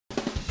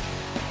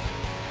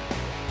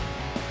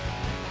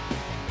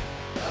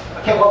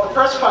Okay, well, the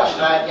first question,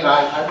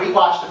 I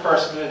rewatched the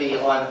first movie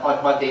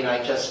on Monday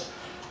night just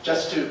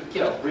to,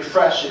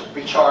 refresh and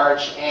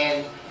recharge.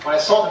 And when I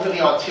saw the movie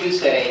on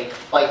Tuesday,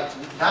 like,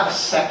 not a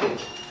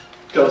second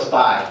goes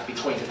by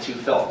between the two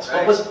films.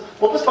 Right.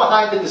 What was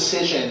behind the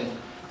decision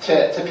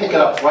to pick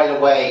it up right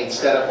away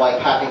instead of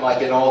like having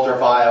like an older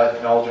Violet,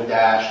 an older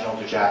Dash, an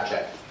older Jack?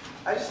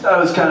 I just thought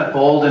it was kind of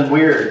bold and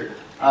weird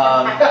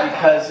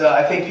because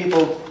I think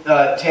people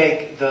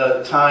take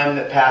the time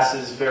that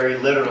passes very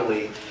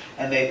literally,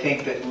 and they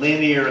think that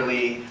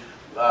linearly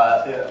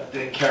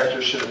the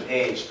characters should have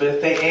aged. But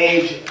if they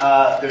age,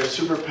 their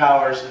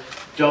superpowers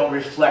don't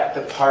reflect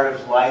the part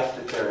of life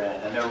that they're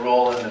in and their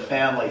role in the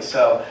family.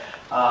 So,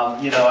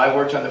 I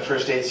worked on the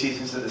first 8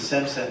 seasons of The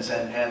Simpsons,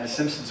 and The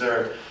Simpsons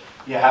are,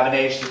 haven't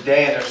aged a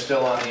day and they're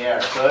still on the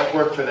air. So it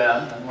worked for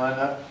them, and why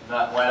not?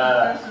 Why not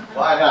us?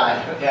 Why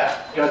not? Yeah.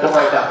 Don't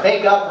worry about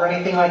makeup or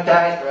anything like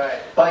that. Right.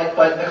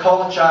 But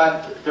Nicole and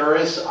John, there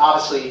has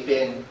obviously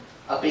been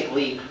a big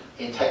leap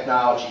in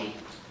technology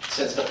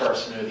since the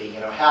first movie.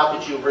 How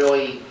did you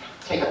really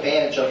take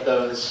advantage of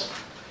those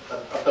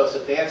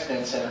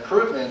advancements and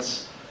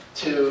improvements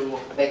to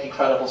make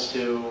Incredibles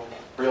 2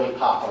 really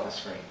pop on the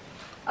screen?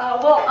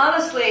 Well,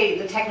 honestly,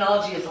 the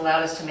technology has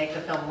allowed us to make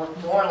the film look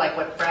more like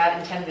what Brad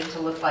intended to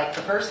look like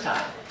the first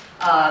time.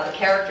 The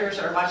characters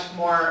are much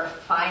more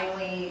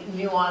finely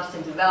nuanced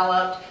and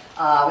developed.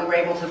 We were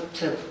able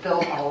to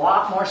build a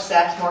lot more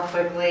sets more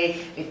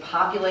quickly. We've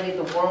populated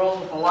the world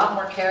with a lot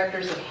more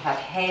characters that have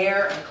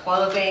hair and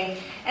clothing.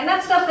 And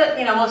that's stuff that,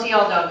 most of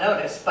y'all don't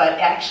notice, but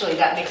actually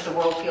that makes the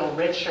world feel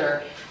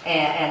richer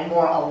and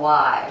more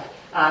alive.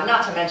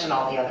 Not to mention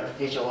all the other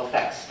visual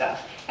effects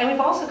stuff. And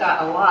we've also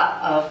got a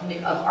lot of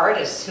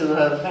artists who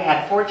have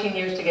had 14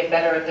 years to get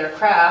better at their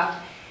craft,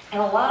 and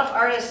a lot of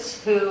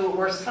artists who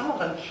were, some of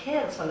them,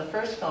 kids when the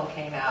first film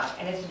came out,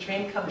 and it's a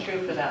dream come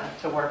true for them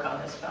to work on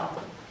this film.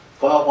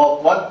 Well,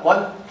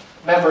 one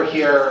member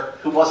here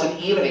who wasn't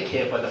even a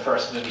kid when the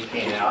first movie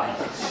came out.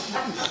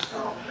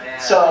 Oh, man.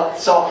 So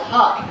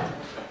Huck,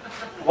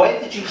 when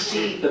did you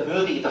see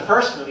the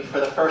first movie for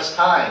the first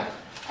time?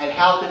 And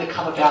how did it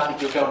come about that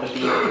you're going to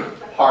be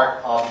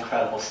part of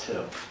Incredibles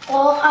 2?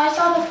 Well, I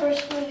saw the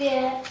first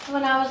movie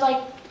when I was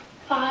like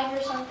 5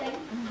 or something.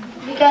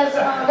 Because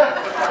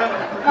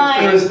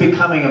He was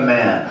becoming a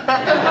man.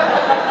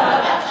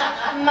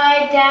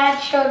 my dad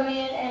showed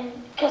me it, and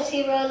because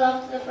he really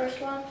loved the first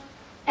one.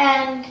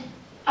 And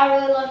I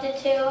really loved it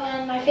too.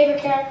 And my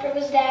favorite character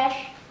was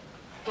Dash.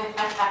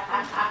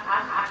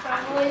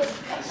 Probably.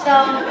 So,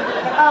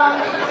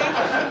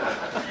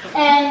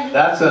 and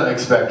That's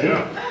unexpected.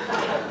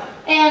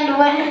 And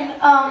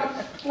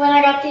when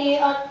I got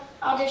the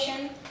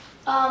audition,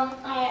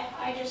 I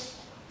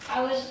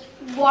was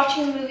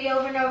watching the movie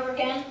over and over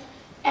again.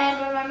 And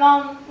when my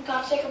mom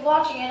got sick of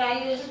watching it, I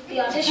used the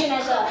audition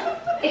as an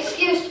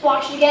excuse to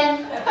watch it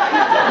again.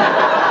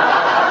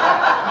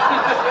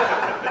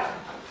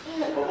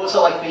 What was it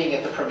like being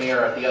at the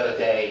premiere the other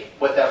day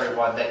with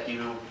everyone that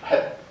you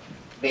had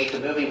made the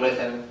movie with,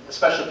 and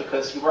especially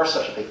because you were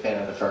such a big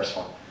fan of the first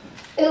one?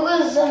 It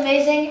was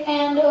amazing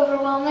and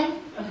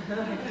overwhelming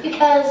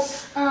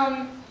because,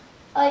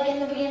 like in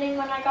the beginning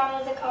when I got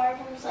out of the card,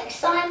 I was like,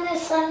 sign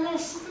this,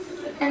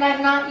 and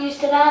I'm not used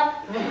to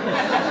that.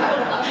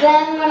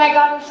 Then when I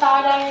got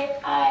inside,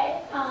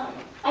 I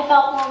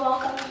felt more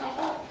welcome than I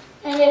felt,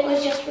 and it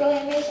was just really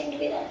amazing to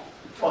be there.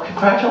 Well,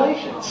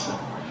 congratulations.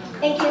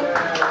 Thank you.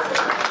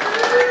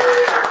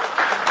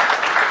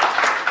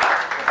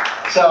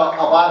 So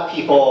a lot of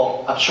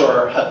people, I'm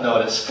sure, have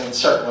noticed, and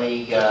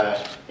certainly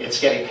it's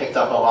getting picked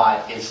up a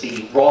lot, is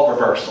the role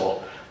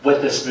reversal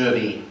with this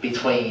movie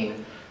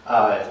between,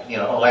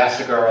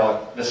 Elastigirl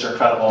and Mr.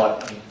 Incredible. I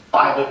mean,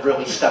 Violet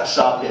really steps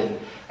up, and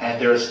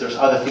there's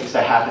other things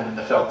that happen in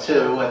the film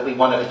too, and we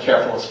want to be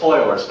careful of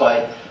spoilers.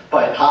 But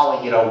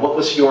Holly, what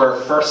was your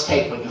first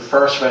take when you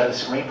first read the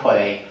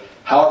screenplay,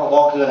 however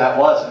long ago that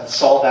was, and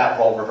saw that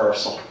role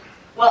reversal?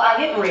 Well, I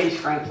didn't read a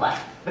screenplay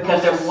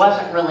because there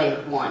wasn't really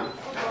one.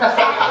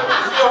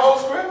 The whole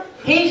script?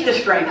 He's the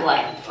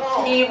screenplay.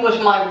 He was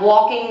my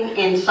walking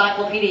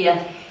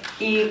encyclopedia.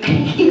 He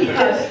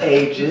Has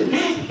ages.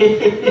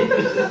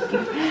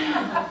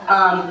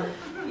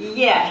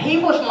 Yeah, he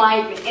was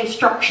my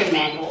instruction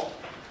manual.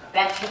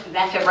 That's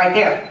it right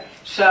there.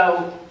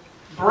 So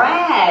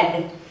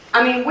Brad,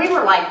 I mean, we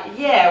were like,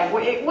 yeah,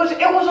 it was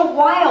a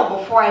while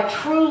before I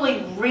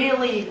truly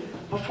realized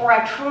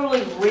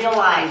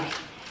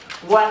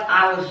what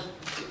I was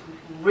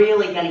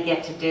really going to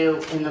get to do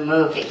in the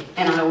movie,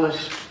 and I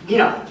was,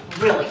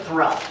 really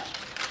thrilled.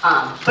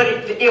 But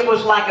it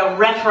was like a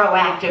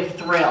retroactive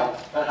thrill,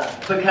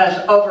 because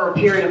over a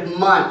period of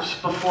months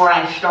before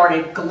I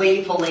started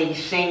gleefully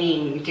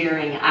singing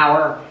during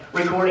our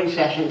recording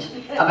sessions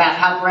about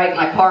how great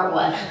my part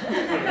was.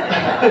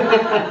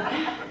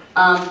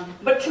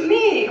 But to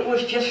me, it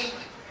was just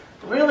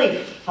really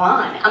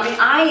fun. I mean,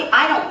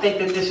 I don't think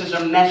that this is a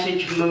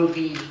message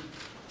movie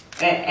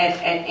in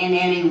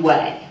any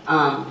way.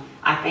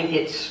 I think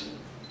it's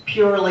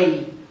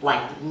purely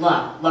like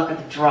luck of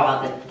the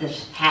draw that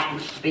this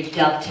happens to be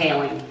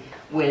dovetailing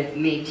with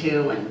Me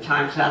Too and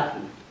Time's Up.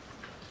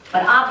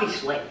 But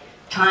obviously,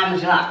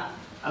 time's up,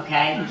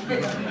 okay?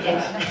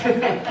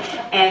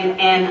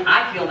 and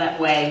I feel that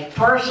way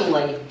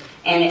personally,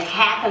 and it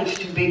happens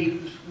to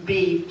be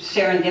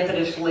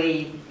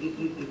serendipitously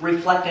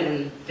reflected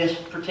in this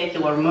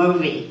particular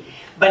movie.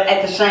 But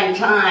at the same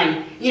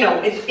time, you know,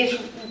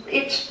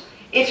 it's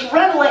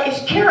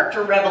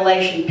character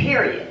revelation,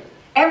 period.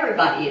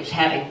 Everybody is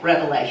having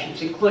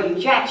revelations, including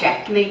Jack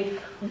Jack. I mean,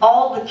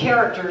 all the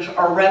characters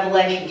are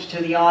revelations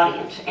to the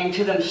audience and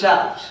to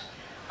themselves.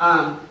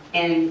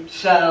 And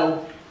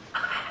so,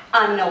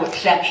 I'm no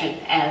exception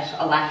as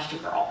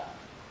Elastigirl.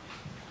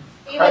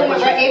 Even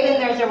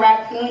there's a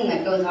raccoon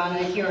that goes on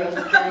a hero's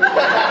journey.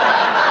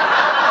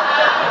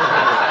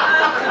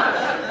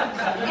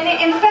 And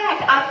in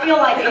fact, I feel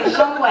like in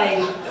some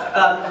ways,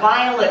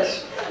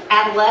 Violet's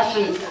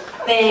adolescent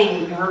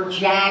thing, her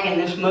jag in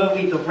this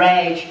movie, The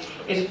Rage,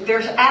 is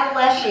there's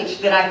adolescence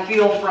that I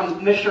feel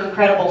from Mr.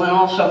 Incredible and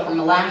also from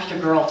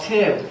Elastigirl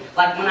too.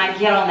 Like when I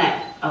get on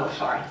that, oh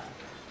sorry.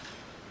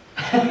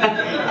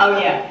 Oh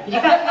yeah, you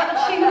guys haven't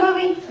seen the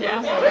movie?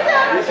 Yeah.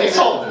 It's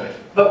all the movie.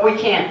 But we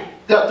can't.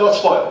 No, don't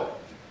spoil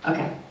it.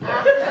 Okay.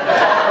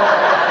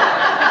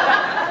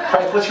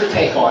 Frank, what's your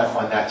take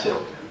on that too?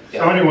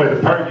 Yeah. So anyway,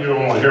 the part you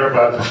don't want to hear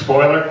about, the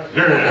spoiler,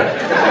 here it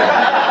is.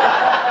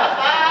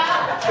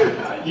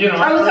 You know,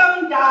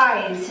 Frozone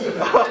dies. She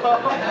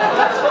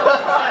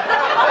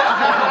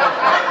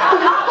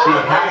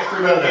has to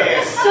know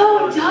that.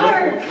 So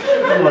dark.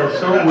 You are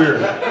so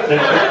weird.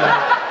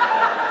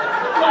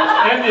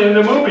 And in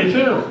the movie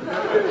too.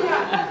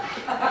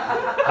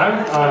 I'm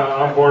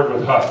on board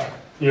with Huck.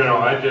 You know,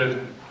 I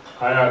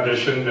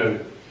auditioned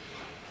and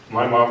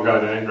my mom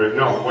got angry.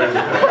 No, wait a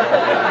minute.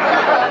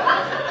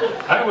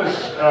 I was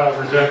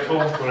resentful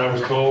when I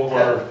was told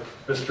where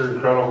Mr.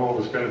 Incredible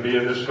was going to be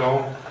in this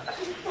film.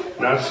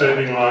 Not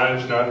saving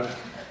lives, not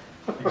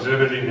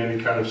exhibiting any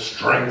kind of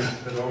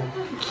strength, you know.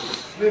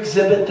 You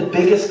exhibit the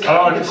biggest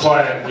kind of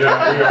quiet,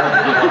 yeah, we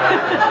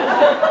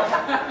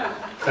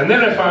are. And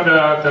then I found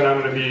out that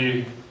I'm going to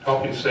be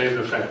helping save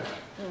the family.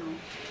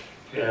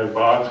 And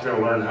Bob's going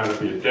to learn how to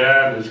be a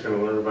dad, he's going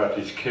to learn about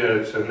these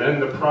kids. And then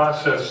the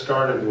process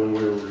started when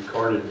we were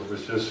recording. It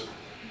was just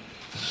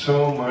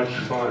so much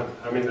fun.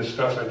 I mean, the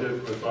stuff I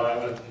did with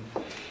Violet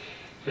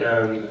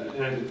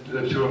and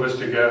the two of us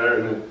together,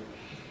 and then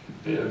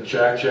you know,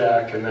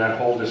 Jack and that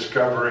whole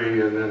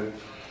discovery, and then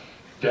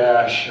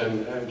Dash,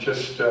 and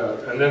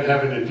then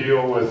having to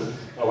deal with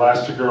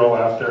Elastigirl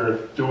out there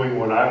doing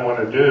what I want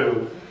to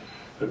do,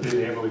 but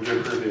being able to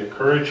give her the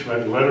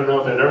encouragement and let her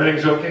know that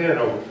everything's okay at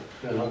home.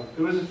 You know,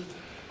 it was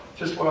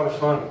just a lot of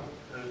fun.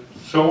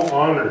 So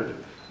honored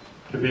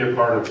to be a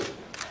part of it,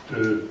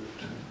 to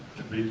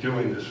be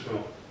doing this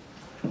film.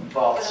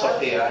 Well,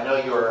 Sophia, I know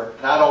you're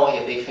not only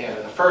a big fan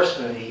of the first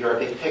movie, you're a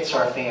big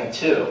Pixar fan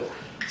too.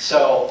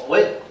 So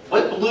what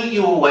blew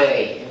you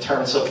away in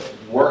terms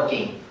of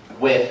working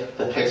with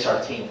the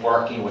Pixar team,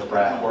 working with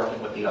Brad, working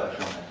with the other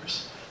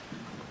filmmakers?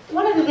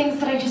 One of the things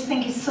that I just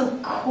think is so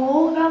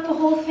cool about the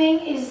whole thing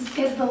is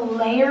the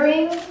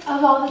layering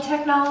of all the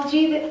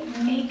technology that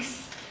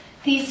makes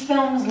these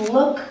films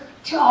look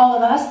to all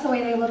of us the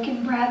way they look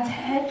in Brad's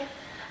head.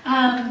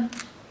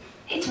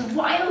 It's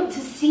wild to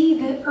see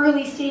the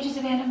early stages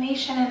of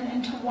animation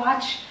and to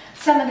watch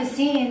some of the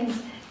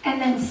scenes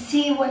and then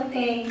see what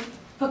they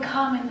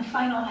become in the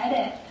final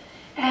edit.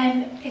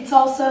 And it's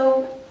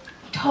also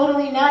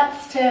totally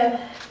nuts to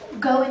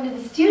go into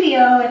the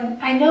studio,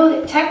 and I know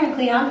that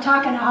technically I'm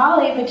talking to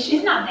Holly, but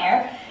she's not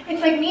there.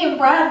 It's like me and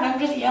Brad, and I'm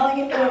just yelling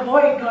into a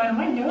void going, am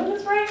I doing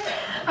this right?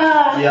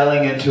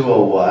 Yelling into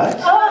a what?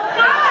 Oh,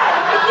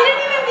 God! You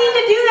didn't even need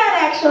to do that,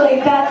 actually.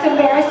 That's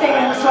embarrassing.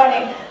 I'm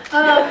sweating.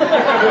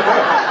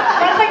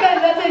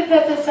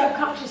 That's a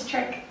subconscious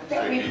trick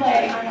that we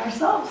play on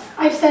ourselves.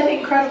 I've said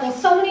incredible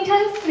so many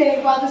times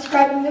today while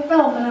describing the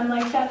film, and I'm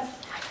like, that's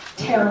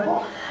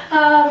terrible.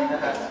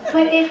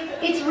 But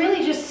it's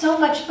really just so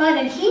much fun,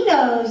 and he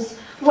knows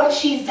what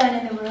she's done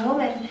in the room,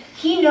 and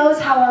he knows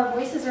how our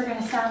voices are going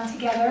to sound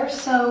together,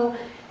 so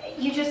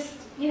you just,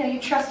 you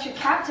trust your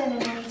captain,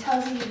 and when he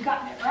tells you you've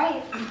gotten it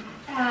right,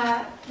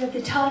 that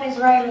the tone is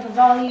right, or the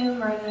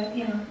volume, or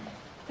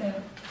the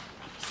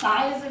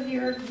size of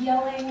your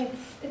yelling,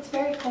 it's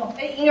very cool.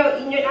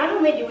 Not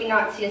only do we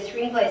not see a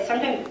screenplay,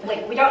 sometimes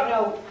we don't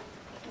know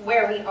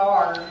where we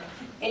are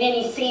in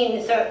any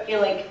scene, so you're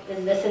like,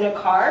 is this in a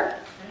car?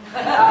 It's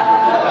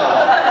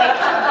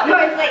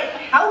like,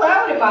 how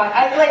loud am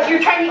I?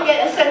 You're trying to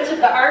get a sense of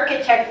the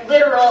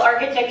literal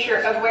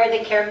architecture of where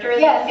the character is,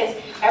 yes. Because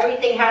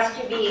everything has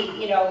to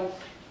be,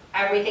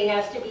 everything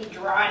has to be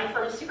drawn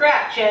from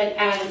scratch,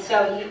 and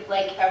so you,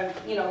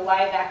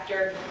 live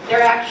actor,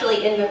 they're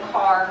actually in the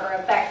car or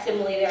a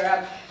facsimile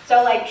thereof.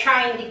 So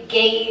trying to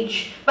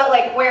gauge, but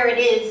where it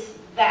is.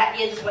 That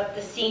is what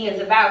the scene is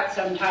about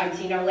sometimes,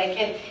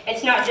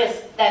 it's not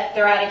just that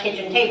they're at a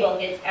kitchen table,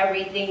 it's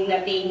everything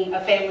that being a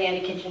family at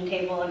a kitchen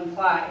table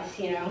implies,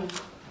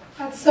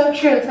 That's so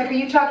true. It's are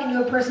you talking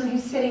to a person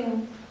who's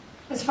sitting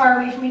as far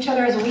away from each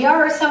other as we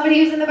are, or somebody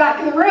who's in the back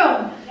of the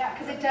room? Yeah.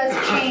 Because it does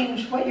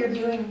change what you're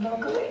doing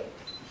vocally.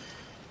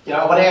 You know,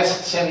 I want to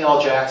ask Samuel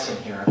L.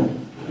 Jackson here. I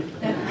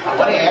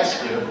want to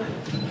ask you.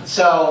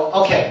 So,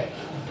 okay,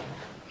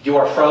 you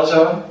are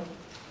Frozone,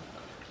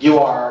 you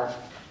are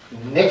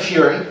Nick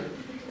Fury,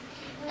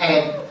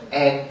 and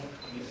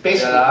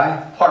basically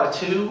part of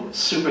two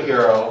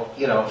superhero,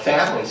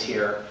 families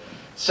here.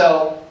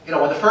 So,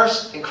 when the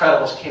first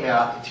Incredibles came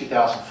out in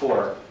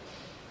 2004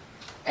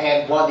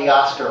 and won the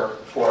Oscar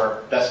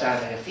for Best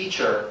Animated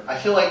Feature, I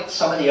feel like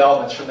some of the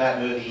elements from that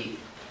movie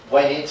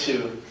went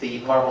into the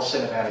Marvel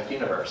Cinematic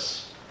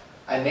Universe.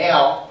 And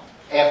now,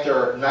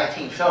 after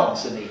 19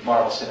 films in the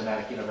Marvel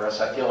Cinematic Universe,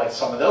 I feel like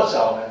some of those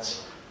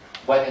elements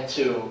went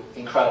into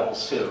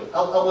Incredibles too.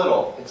 A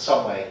little, in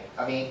some way.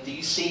 I mean, do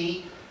you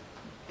see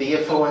the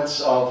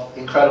influence of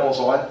Incredibles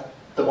on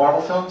the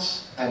Marvel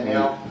films, and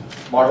now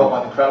Marvel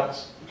on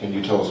Incredibles? Can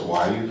you tell us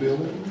why you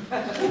feel it?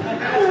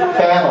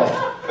 Family.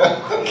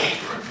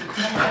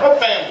 What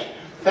family?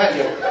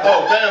 Family.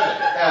 Oh, family.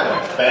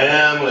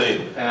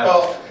 Family. Family.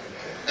 Well,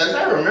 as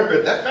I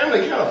remember, that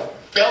family kind of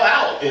fell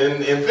out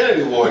in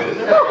Infinity War, didn't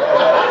it?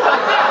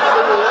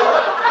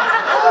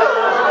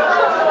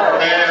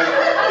 And,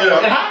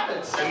 it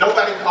happens. And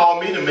nobody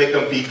called me to make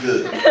them be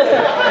good. I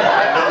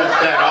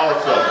noticed that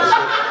also.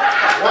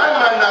 Why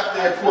am I not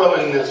there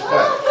quelling this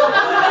fight?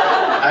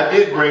 I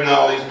did bring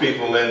all these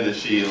people in the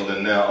shield,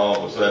 and now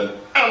all of a sudden,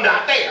 I'm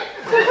not there.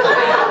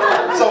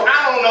 So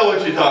I don't know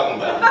what you're talking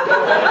about. I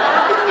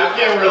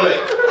can't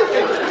relate.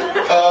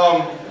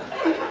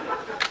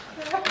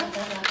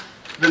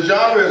 The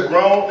genre has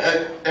grown,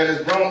 and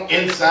it's grown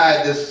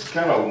inside this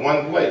kind of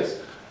one place.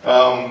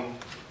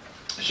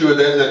 Sure,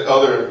 there's that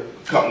other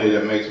company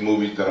that makes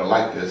movies that are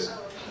like this.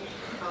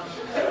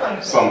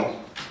 A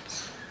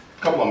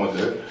couple of them are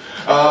good.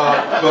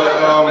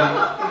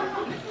 But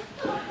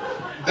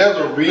there's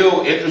a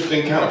real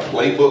interesting kind of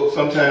playbook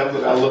sometimes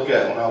that I look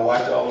at when I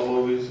watch all the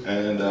movies,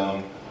 and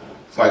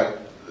it's like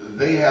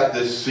they have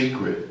this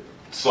secret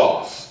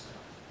sauce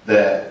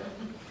that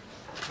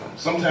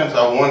sometimes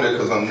I wonder,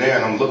 because I'm there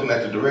and I'm looking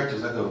at the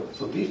directors, I go,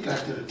 so these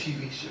guys did a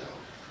TV show.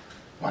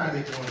 Why are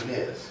they doing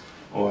this?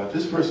 Or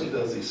this person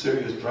does these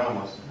serious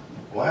dramas.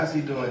 Why is he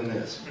doing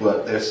this?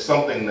 But there's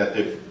something that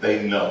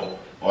they know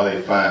or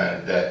they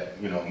find that,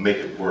 make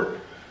it work.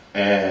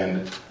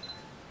 And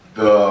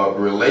the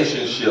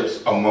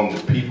relationships among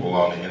the people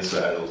on the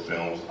inside of those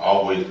films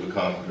always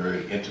become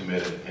very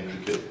intimate and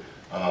intricate.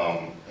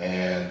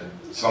 And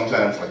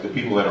sometimes, like the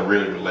people that are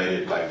really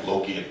related, like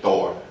Loki and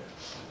Thor,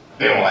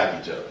 they don't like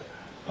each other.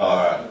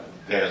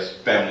 There's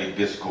family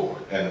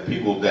discord. And the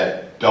people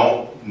that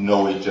don't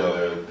know each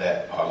other,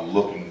 that are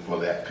looking for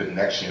that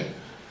connection,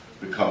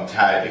 become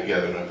tied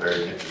together in a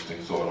very interesting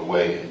sort of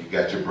way. And you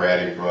got your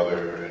bratty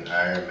brother and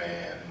Iron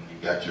Man, and you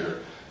got your,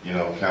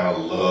 kind of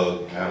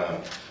lug, kind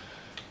of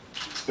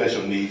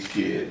special needs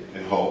kid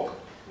and Hulk.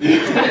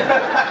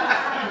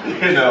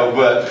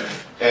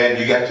 And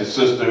you got your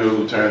sister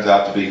who turns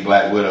out to be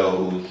Black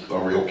Widow, who's a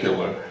real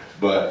killer,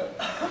 but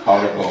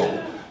heart of gold.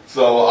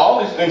 So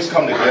all these things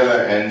come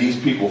together, and these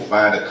people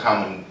find a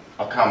common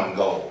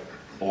goal,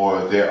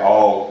 or they're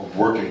all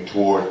working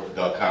toward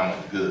the common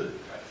good,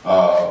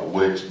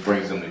 which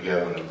brings them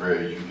together in a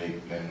very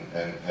unique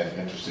and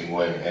interesting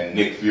way. And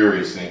Nick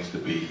Fury seems to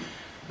be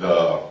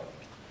the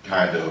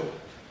kind of...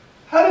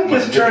 How did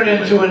this turn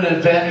into an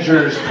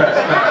Avengers press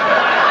conference?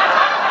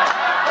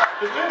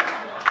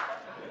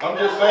 I'm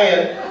just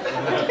saying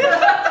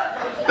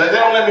that they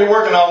don't let me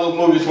work in all those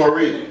movies for a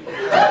reason.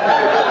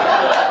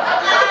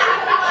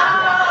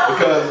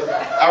 Because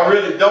I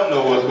really don't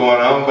know what's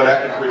going on, but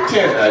I can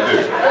pretend I do.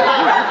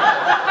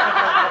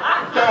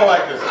 Kind of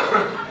like this. I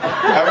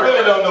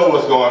really don't know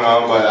what's going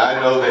on, but I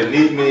know they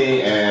need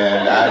me,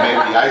 and I make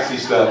the icy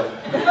stuff,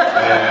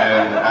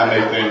 and I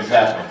make things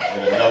happen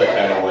in another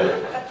kind of way.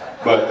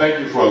 But thank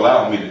you for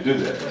allowing me to do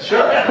that.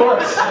 Sure, of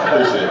course. I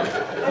appreciate it.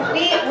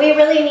 We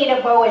really need a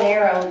bow and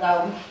arrow,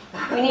 though.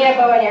 We need a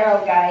bow and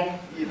arrow guy.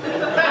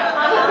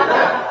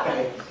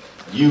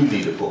 You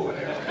need a bow and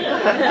arrow.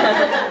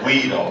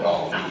 We don't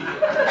all need it.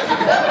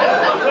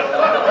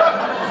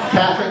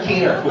 Catherine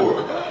Keener.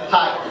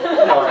 Hi.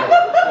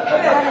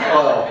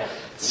 Hello.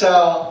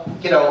 So,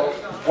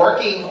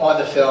 working on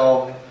the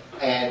film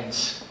and,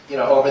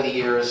 over the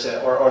years,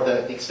 or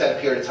the extended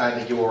period of time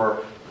that you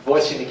were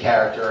voicing the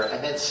character,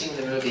 and then seeing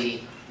the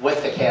movie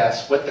with the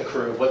cast, with the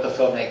crew, with the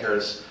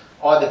filmmakers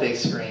on the big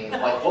screen,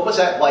 like, what was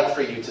that like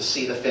for you to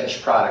see the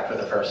finished product for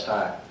the first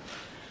time?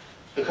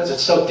 Because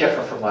it's so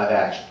different from live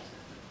action.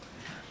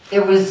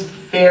 It was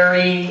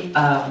very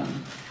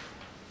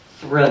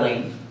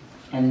thrilling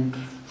and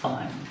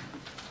fun.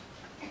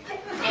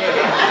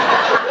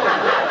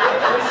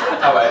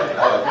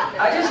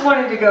 I just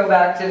wanted to go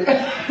back to a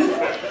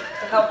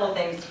couple of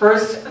things.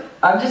 First,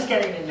 I'm just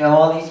getting to know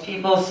all these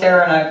people.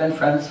 Sarah and I have been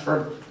friends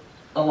for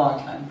a long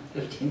time,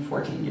 15,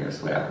 14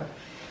 years, whatever.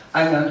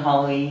 I've known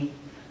Holly,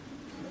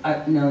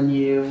 I've known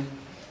you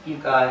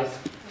guys.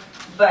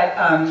 But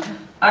I'm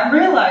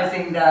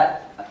realizing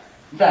that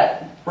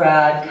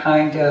Brad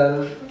kind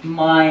of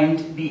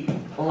mined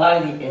a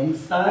lot of the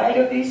inside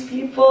of these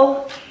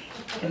people,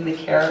 in the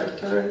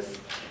characters.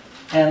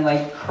 And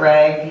like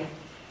Craig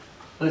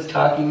was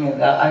talking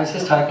about, I was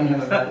just talking to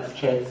him about his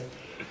kids,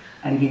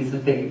 and he's a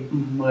big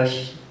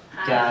mush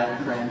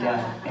dad,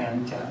 granddad,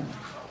 and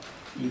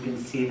you can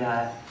see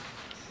that.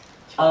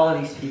 All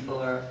of these people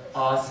are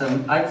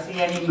awesome. I'd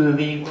see any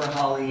movie where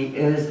Holly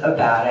is a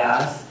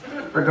badass,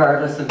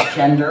 regardless of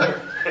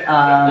gender.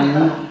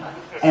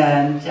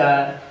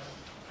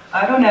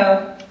 I don't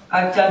know,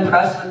 I've done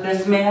press with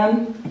this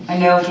man. I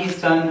know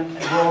he's done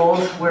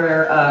roles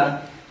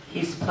where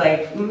he's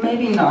played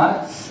maybe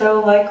not so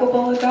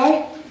likable a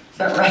guy. Is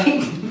that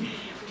right?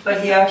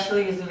 But he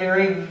actually is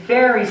very,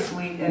 very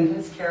sweet, and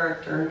his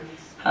character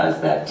has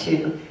that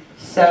too.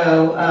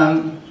 So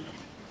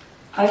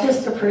I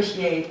just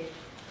appreciate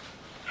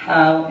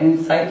how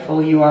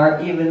insightful you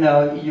are, even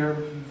though you're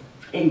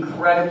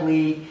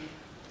incredibly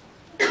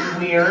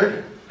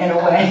weird in a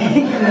way,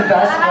 in the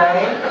best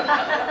way.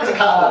 It's a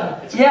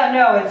compliment. Yeah,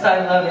 no,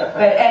 I love it.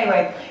 But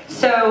anyway,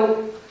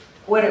 so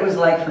what it was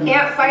like for me.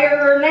 Can't fire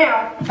her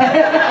now.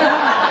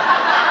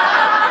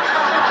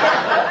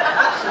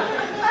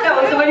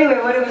 No, so anyway,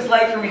 what it was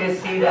like for me to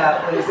see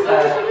that was, it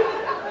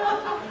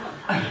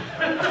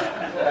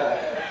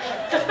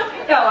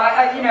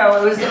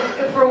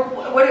was, for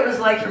what it was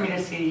like for me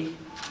to see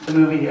the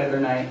movie the other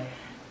night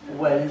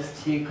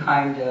was to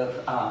kind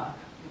of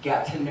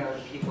get to know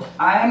the people.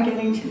 I am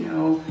getting to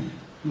know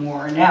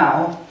more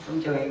now from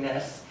doing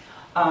this,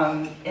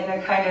 in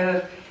a kind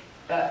of,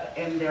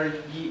 in their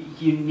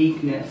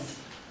uniqueness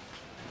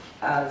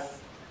as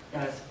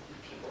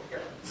people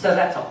here. So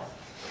that's all.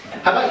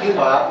 How about you,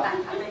 Bob?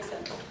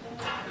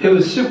 It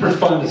was super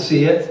fun to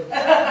see it.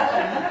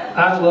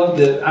 I loved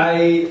it.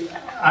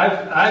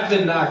 I've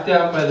been knocked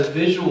out by the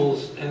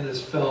visuals in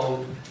this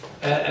film,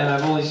 and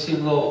I've only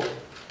seen little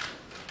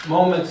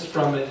moments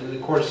from it in the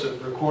course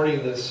of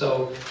recording this.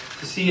 So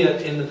to see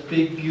it in the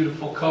big,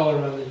 beautiful color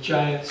on the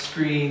giant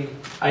screen,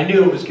 I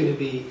knew it was going to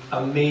be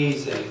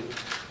amazing,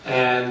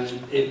 and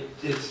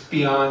it's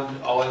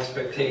beyond all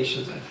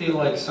expectations. I feel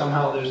like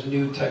somehow there's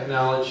new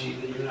technology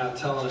that you're not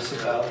telling us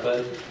about,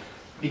 but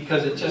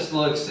because it just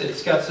looks,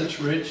 it's got such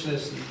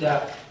richness and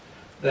depth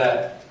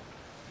that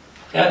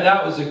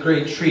was a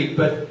great treat.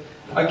 But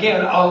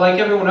again, like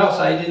everyone else,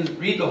 I didn't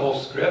read the whole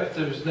script.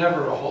 There's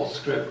never a whole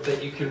script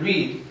that you can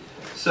read.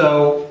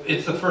 So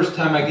it's the first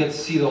time I get to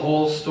see the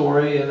whole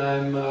story, and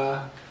I'm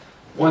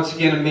once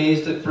again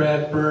amazed at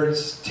Brad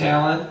Bird's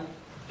talent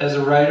as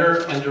a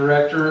writer and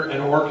director and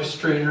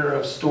orchestrator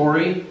of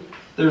story.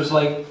 There's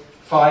like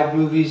 5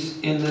 movies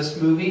in this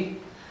movie,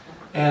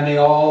 and they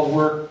all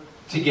work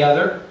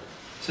together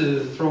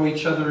to throw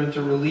each other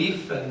into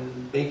relief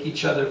and make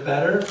each other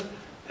better.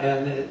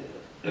 And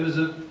it was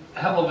a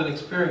hell of an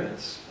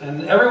experience.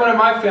 And everyone in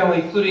my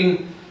family,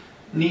 including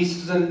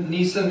niece and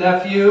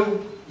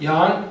nephew,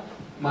 young,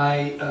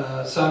 my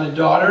son and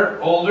daughter,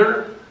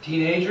 older,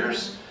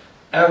 teenagers,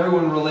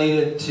 everyone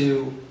related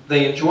to,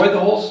 they enjoyed the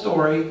whole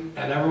story,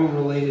 and everyone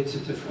related to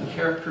different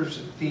characters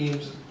and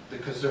themes,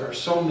 because there are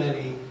so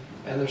many,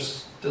 and they're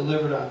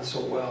delivered on so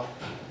well.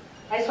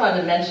 I just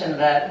wanted to mention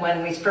that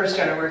when we first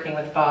started working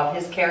with Bob,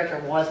 his character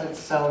wasn't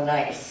so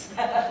nice.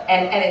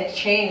 And it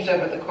changed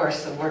over the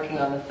course of working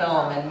on the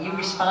film, and you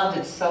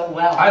responded so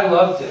well. I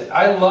loved it.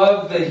 I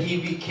love that he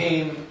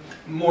became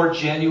more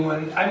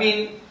genuine. I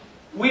mean,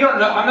 we don't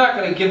know, I'm not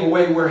going to give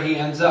away where he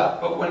ends up,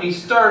 but when he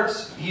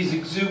starts, he's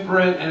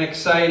exuberant and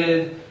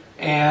excited,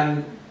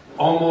 and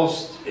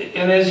almost,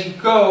 and as he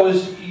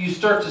goes, you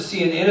start to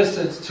see an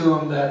innocence to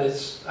him that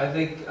is, I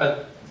think,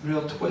 a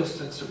real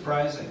twist and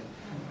surprising.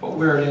 But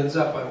where it ends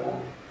up, I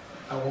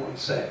won't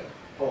say.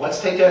 Well,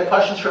 let's take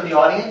questions from the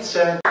audience.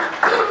 I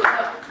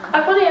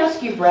want to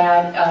ask you,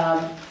 Brad,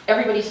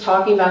 everybody's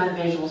talking about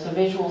the visuals. The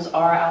visuals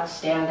are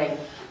outstanding.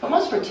 But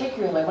most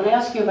particularly, I want to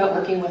ask you about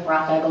working with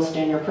Ralph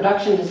Eggleston, your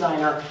production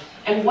designer,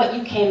 and what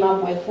you came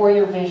up with for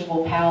your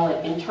visual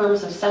palette in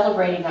terms of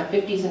celebrating that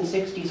 50s and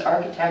 60s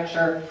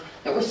architecture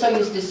that we're so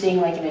used to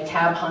seeing, like in a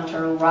Tab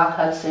Hunter, Rock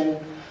Hudson,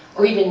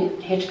 or even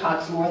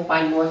Hitchcock's North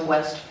by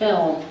Northwest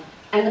film,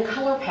 and the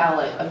color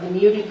palette of the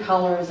muted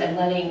colors and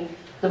letting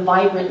the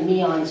vibrant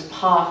neons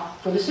pop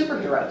for the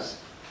superheroes.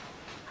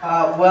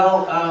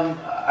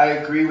 I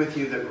agree with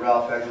you that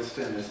Ralph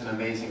Eggleston is an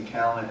amazing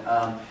talent.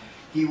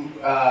 He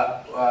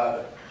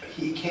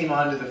came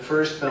onto the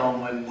first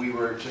film when we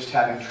were just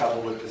having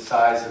trouble with the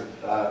size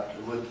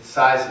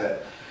of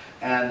it,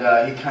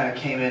 and he kind of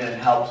came in and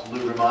helped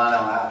Lou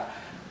Romano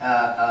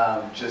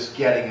out, just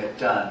getting it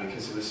done,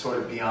 because it was sort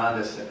of beyond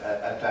us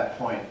at that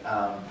point.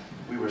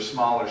 We were a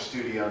smaller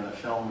studio, and the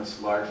film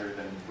was larger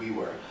than we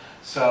were.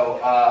 So,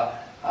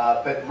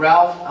 but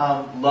Ralph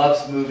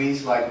loves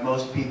movies like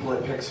most people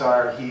at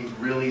Pixar. He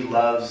really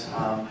loves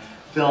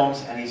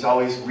films, and he's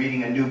always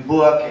reading a new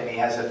book, and he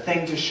has a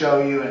thing to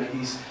show you, and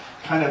he's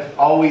kind of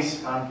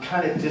always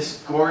kind of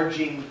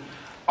disgorging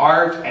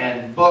art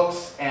and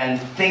books and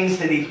things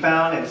that he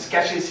found and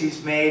sketches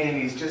he's made,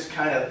 and he's just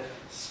kind of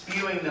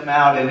spewing them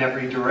out in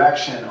every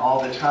direction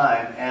all the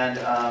time. And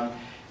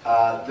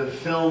the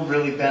film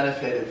really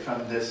benefited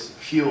from this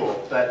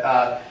fuel.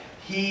 But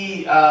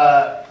he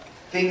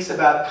thinks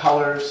about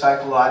color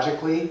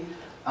psychologically.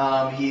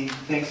 He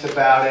thinks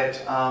about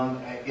it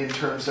in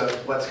terms of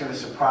what's going to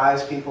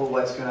surprise people,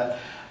 what's going to,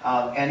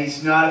 and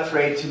he's not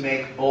afraid to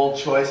make bold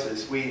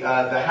choices.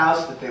 The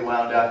house that they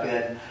wound up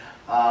in,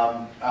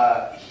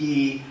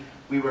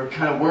 we were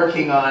kind of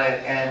working on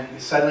it,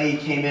 and suddenly he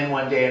came in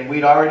one day, and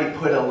we'd already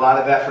put a lot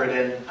of effort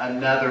in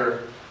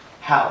another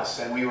house,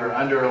 and we were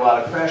under a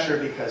lot of pressure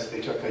because they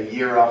took a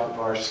year off of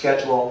our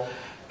schedule,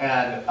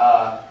 and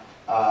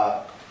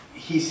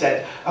he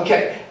said,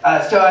 okay,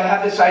 so I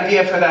have this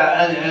idea for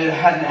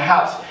that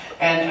house,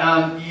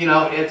 and you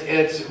know,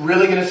 it's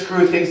really going to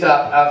screw things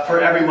up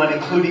for everyone,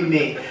 including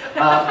me.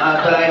 But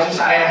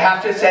I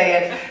have to say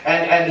it,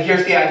 and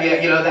here's the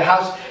idea. You know, the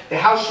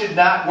house should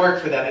not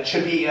work for them. It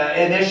should be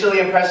initially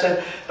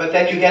impressive, but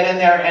then you get in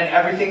there and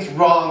everything's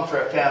wrong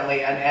for a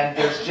family, and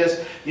there's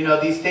just, you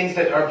know, these things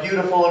that are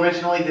beautiful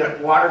originally, the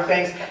water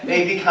things,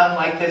 they become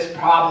like this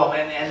problem,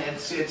 and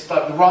it's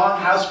the wrong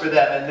house for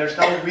them, and there's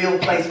no real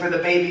place for the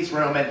baby's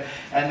room,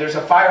 and there's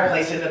a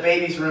fireplace in the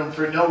baby's room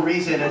for no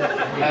reason,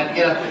 and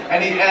you know,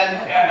 and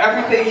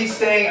everything he's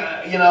saying,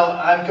 you know,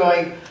 I'm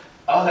going,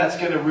 oh, that's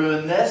going to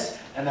ruin this,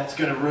 and that's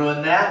going to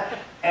ruin that,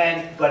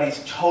 but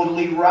he's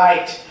totally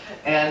right.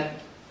 And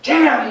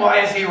damn, why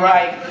is he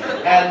right?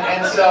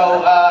 And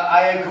so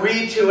I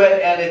agreed to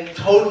it, and it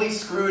totally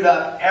screwed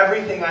up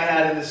everything I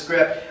had in the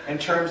script in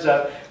terms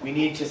of we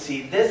need to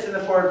see this in the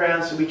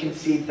foreground so we can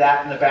see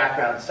that in the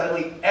background.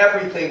 Suddenly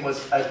everything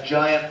was a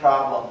giant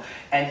problem,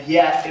 and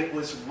yet it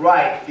was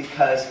right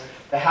because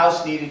the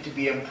house needed to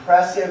be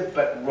impressive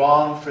but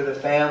wrong for the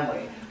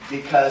family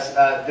because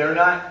they're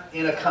not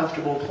in a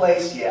comfortable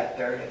place yet.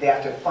 They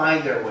have to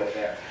find their way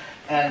there.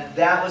 And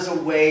that was a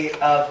way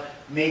of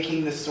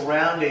making the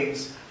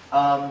surroundings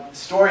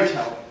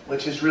storytelling,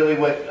 which is really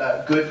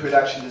what good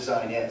production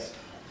design is.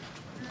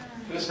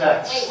 Who's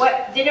next? Wait,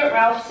 what didn't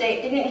Ralph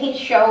say? Didn't he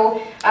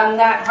show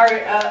that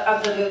part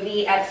of the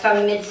movie at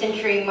some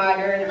mid-century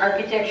modern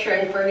architecture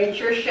and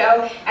furniture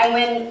show? And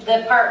when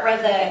the part where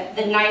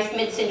the nice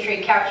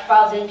mid-century couch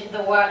falls into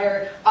the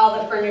water,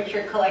 all the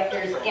furniture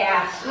collectors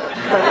gasp.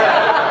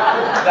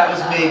 That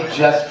was made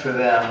just for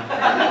them.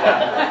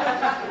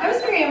 I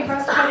was very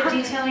impressed by the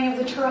detailing of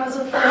the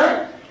terrazzo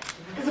floor.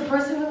 As a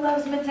person who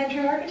loves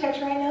mid-century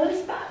architecture, I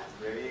noticed that.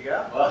 There you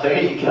go. Well,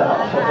 there you go.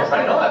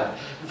 Right on.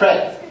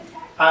 Fred.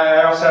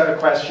 I also have a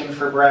question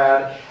for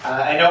Brad.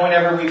 I know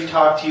whenever we've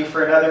talked to you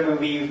for another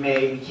movie you've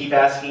made, we keep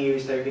asking you,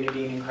 is there going to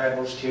be an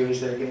Incredibles 2? Is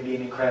there going to be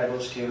an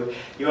Incredibles 2?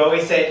 You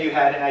always said you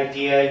had an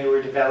idea you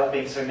were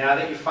developing, so now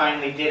that you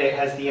finally did it,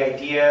 has the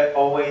idea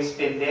always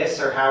been this,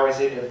 or how has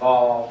it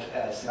evolved?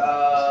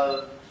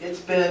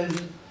 It's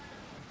been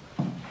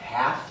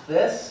half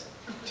this,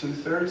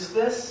 2/3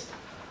 this.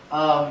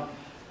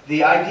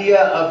 The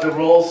idea of the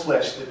role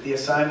switch, that the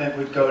assignment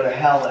would go to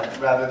Helen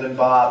rather than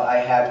Bob, I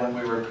had when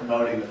we were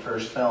promoting the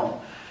first film.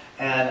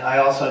 And I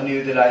also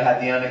knew that I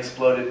had the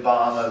unexploded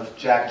bomb of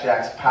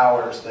Jack's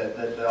powers, that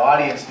the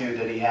audience knew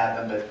that he had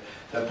them, but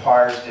the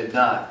Pars did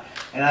not.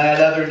 And I had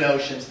other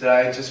notions that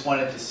I just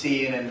wanted to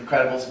see in an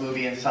Incredibles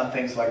movie, and some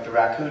things like the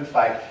raccoon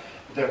fight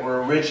that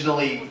were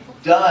originally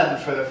done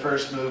for the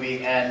first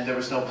movie, and there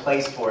was no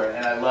place for it,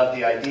 and I loved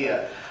the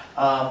idea.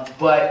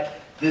 But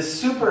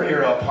this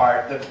superhero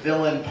part, the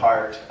villain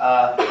part,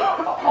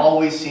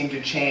 always seemed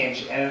to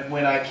change. And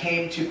when I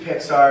came to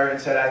Pixar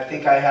and said, I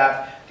think I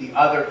have the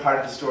other part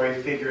of the story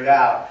figured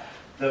out,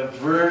 the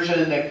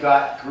version that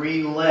got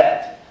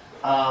greenlit,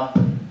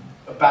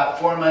 about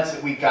 4 months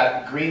that we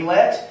got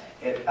greenlit,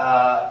 it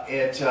got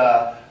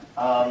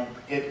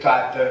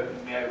the,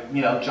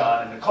 you know,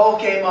 John and Nicole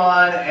came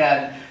on,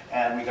 and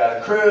we got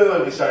a crew,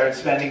 and we started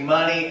spending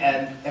money,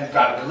 and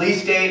got a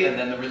release date, and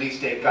then the release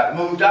date got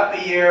moved up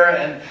a year,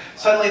 and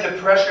suddenly the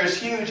pressure is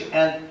huge,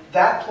 and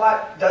that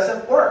plot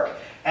doesn't work.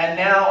 And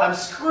now I'm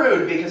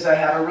screwed because I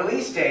have a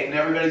release date, and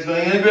everybody's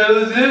going,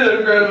 Incredibles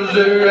 2, Incredibles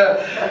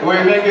 2,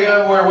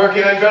 we're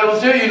working on Incredibles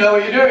 2, you know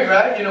what you're doing,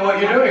 right? You know what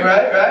you're doing,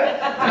 right?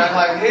 And I'm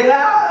like,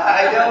 yeah,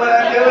 I know what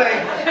I'm doing.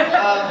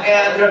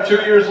 And We've got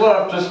 2 years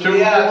left, just 2 more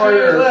years. Yeah, 2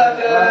 years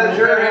left.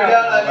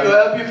 I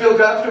hope you feel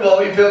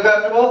comfortable. You feel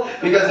comfortable?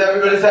 Because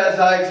everybody has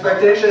high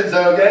expectations,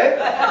 okay?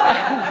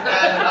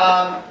 And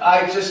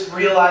I just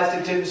realized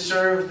it didn't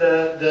serve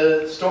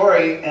the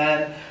story,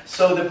 and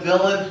so the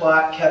villain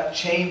plot kept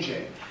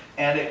changing.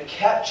 And it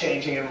kept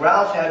changing, and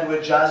Ralph had to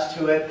adjust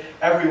to it.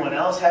 Everyone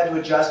else had to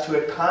adjust to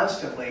it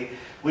constantly,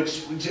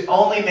 which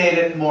only made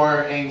it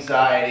more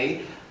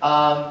anxiety.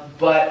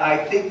 But I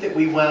think that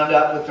we wound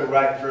up with the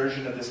right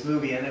version of this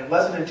movie. And it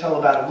wasn't until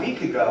about a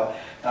week ago,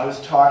 I was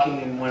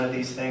talking in one of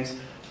these things,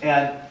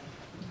 and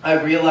I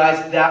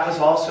realized that was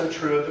also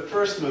true of the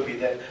first movie,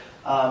 that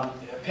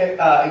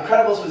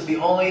Incredibles was the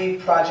only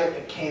project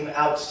that came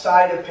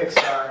outside of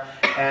Pixar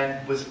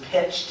and was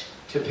pitched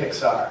to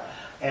Pixar.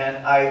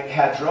 And I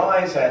had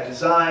drawings, I had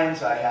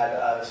designs, I had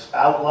an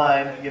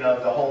outline, you know,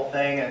 the whole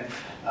thing, and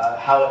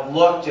how it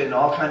looked, and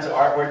all kinds of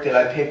artwork that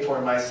I paid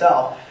for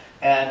myself.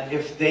 And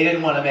if they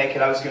didn't want to make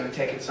it, I was going to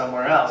take it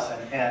somewhere else.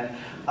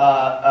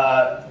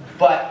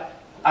 But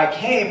I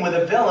came with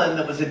a villain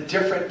that was a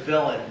different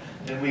villain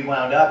than we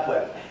wound up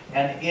with.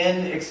 And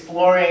in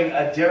exploring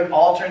a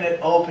alternate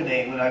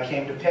opening when I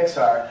came to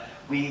Pixar,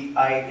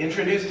 I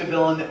introduced a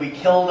villain that we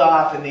killed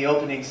off in the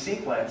opening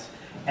sequence,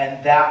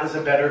 and that was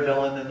a better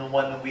villain than the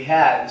one that we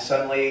had. And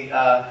suddenly,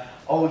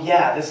 oh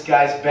yeah, this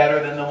guy's better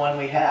than the one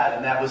we had,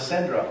 and that was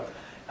Syndrome.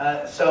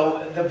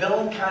 So the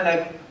villain kind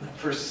of,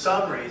 for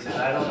some reason,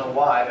 I don't know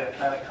why, but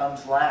kind of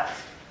comes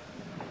last.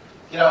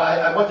 You know,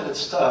 I wanted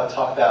to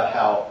talk about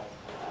how,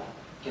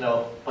 you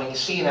know, when you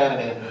see an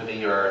animated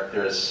movie or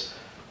there's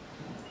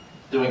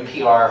doing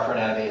PR for an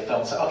animated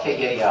film, it's like,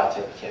 okay, yeah, I'll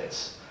take the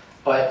kids.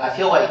 But I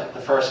feel like the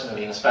first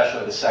movie, and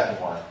especially the second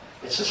one,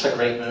 it's just a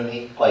great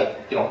movie. Like,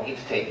 you don't need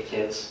to take the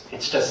kids.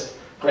 It's just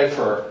great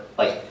for,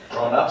 like,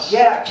 grown-ups.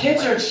 Yeah,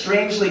 kids are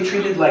strangely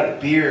treated like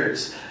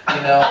beards,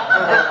 you know.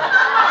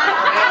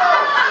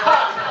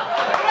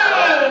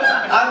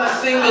 I'm a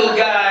single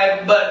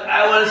guy, but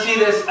I want to see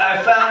this.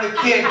 I found a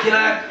kid. Can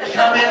I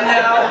come in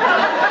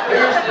now?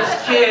 Here's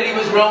this kid. He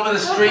was roaming the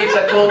streets.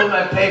 I told him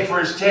I'd pay for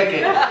his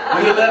ticket.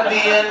 Will you let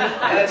me in?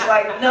 And it's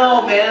like,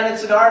 no, man.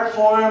 It's an art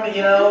form.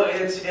 You know,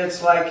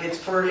 it's like it's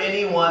for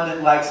anyone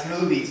that likes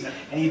movies.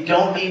 And you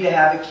don't need to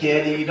have a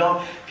kid. And you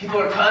don't. People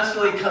are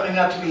constantly coming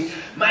up to me.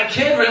 My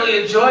kid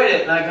really enjoyed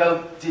it. And I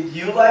go, did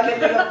you like it?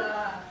 And they go,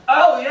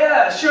 oh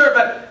yeah, sure,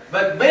 but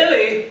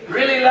Billy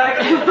really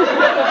liked it. I'm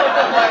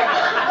like,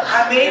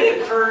 I made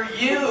it for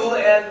you,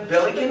 and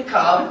Billy can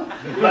come,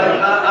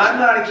 but I'm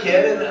not a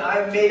kid, and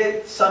I made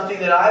it something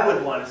that I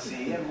would want to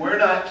see, and we're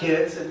not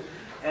kids,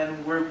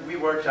 and we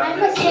worked on I'm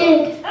this. a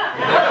kid.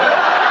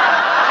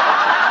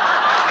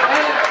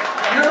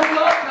 You're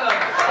welcome.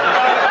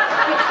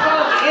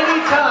 Come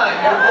anytime.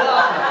 You're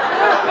welcome.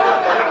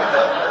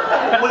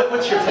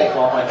 What's your take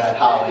on that,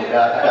 Holly,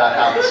 about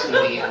how this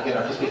movie, you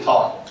know, because we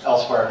talked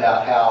elsewhere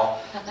about how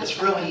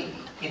it's really,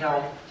 you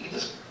know, you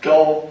just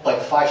go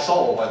like fly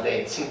solo one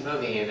day and see the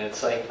movie, and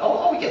it's like,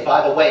 oh yeah,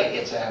 by the way,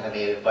 it's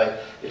animated,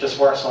 but it just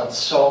works on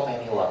so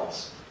many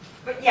levels.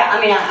 But yeah,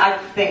 I mean, I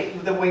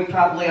think that we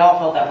probably all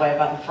felt that way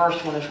about the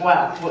first one as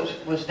well,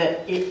 was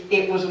that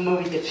it was a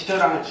movie that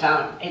stood on its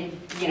own. And,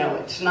 you know,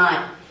 it's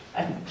not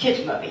a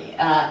kid's movie.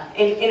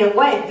 In a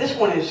way, this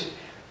one is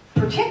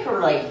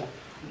particularly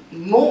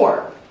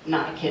more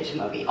not a kid's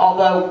movie,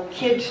 although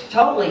kids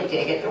totally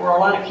dig it. There were a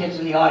lot of kids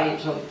in the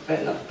audience on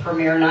the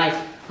premiere night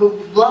who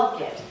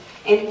loved it.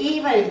 And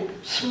even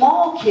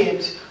small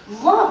kids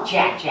love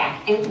Jack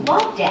and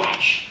love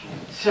Dash.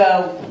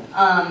 So,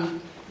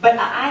 but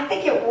I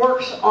think it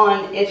works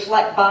on, it's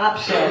like Bob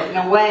said, in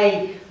a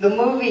way, the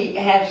movie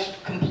has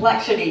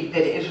complexity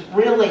that is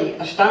really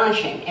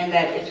astonishing, in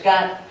that it's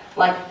got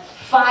like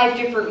 5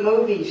 different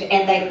movies,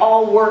 and they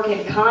all work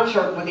in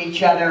concert with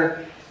each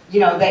other. You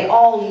know, they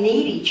all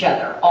need each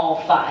other,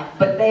 all 5.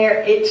 But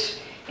it's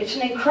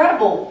an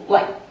incredible,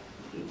 like,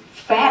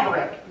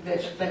 fabric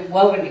that's been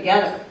woven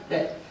together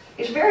that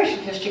is very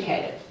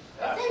sophisticated.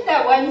 I think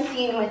that one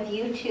scene with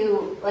you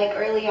two, like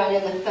early on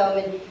in the film,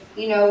 and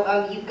you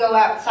know, you go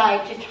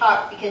outside to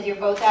talk because you're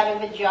both out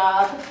of a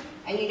job,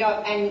 and you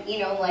don't, and you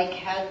know, like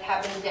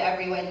happens to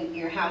everyone,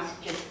 your house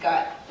just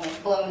got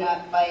like blown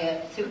up by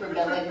a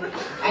supervillain,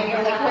 and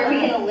you're like, where are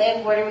we gonna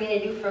live? What are we gonna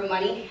do for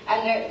money?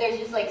 And there's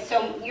just like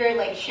you're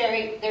like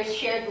sharing. There's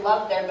shared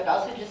love there, but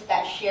also just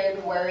that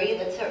shared worry.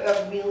 That's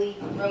a really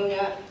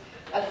grown-up,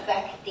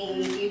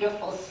 affecting,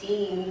 beautiful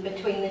scene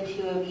between the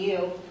two of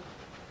you.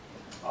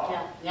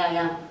 Oh.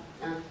 Yeah.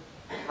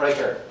 Right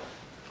here,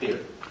 Peter.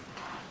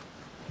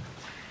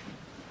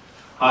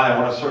 Hi, I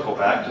want to circle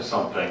back to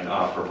something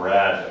for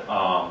Brad.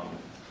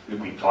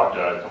 We talked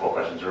a couple of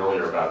questions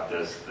earlier about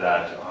this,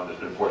 that there's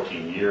been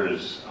 14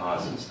 years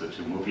since the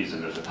 2 movies,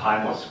 and there's a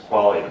timeless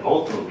quality to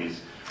both movies,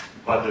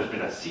 but there's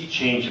been a sea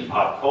change in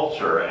pop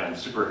culture, and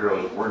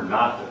superheroes were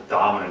not the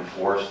dominant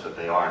force that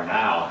they are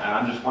now. And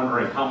I'm just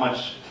wondering how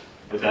much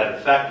would that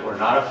affect or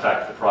not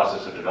affect the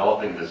process of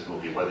developing this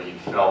movie, whether you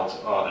felt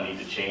a need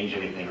to change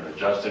anything or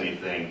adjust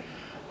anything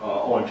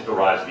owing to the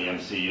rise of the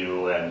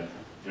MCU and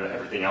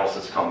everything else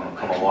that's come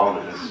along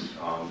with this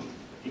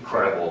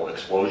incredible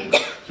explosion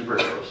of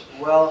superheroes.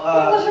 Well,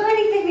 was there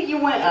anything that you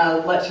went,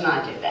 let's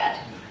not do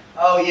that?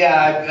 Oh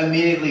yeah, I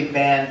immediately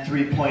banned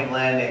 3-point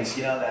landings,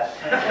 you know that.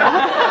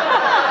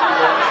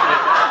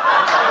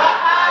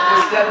 I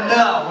just said,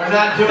 no, we're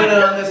not doing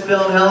it on this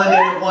film. Helen did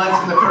it once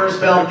in the first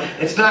film.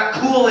 It's not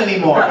cool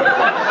anymore. We're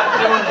not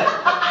doing it.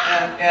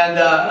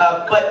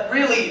 But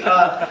really,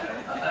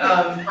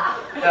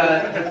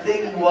 the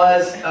thing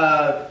was,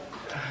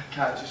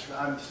 God,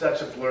 I'm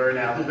such a blur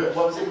now. What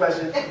was the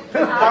question?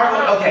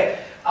 Marvel, okay,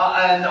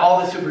 and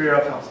all the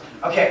superhero films.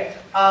 Okay,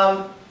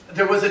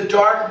 there was a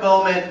dark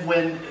moment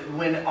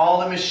when all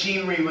the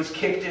machinery was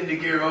kicked into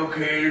gear.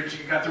 Okay, you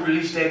got the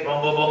release date,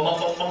 boom, boom, boom,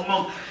 boom, boom,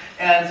 boom.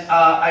 And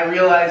I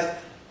realized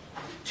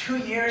 2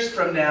 years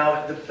from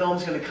now, the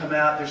film's going to come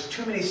out. There's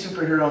too many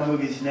superhero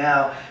movies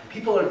now.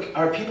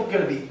 Are people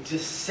going to be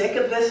just sick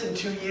of this in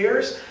 2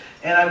 years?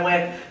 And I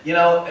went,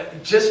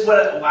 just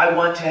what I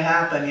want to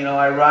happen.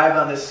 I arrive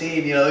on the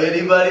scene,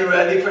 anybody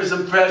ready for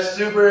some fresh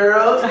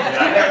superheroes?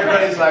 And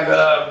everybody's like,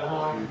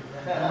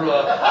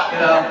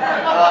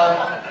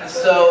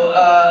 So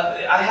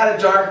I had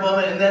a dark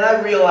moment, and then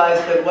I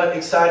realized that what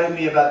excited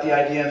me about the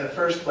idea in the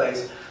first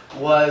place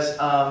was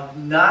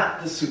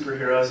not the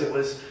superheroes. It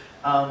was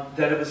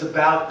that it was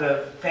about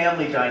the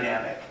family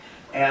dynamic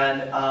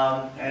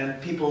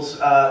and people's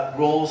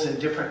roles in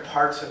different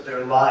parts of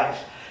their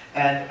life,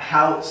 and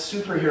how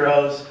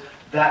superheroes,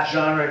 that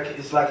genre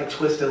is like a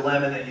twisted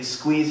lemon that you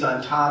squeeze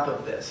on top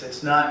of this.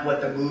 It's not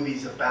what the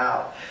movie's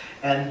about.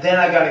 And then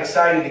I got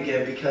excited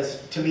again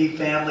because to me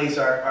families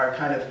are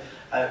kind of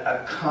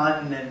a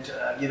continent,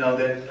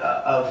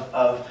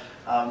 of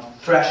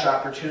fresh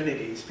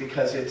opportunities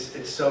because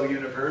it's so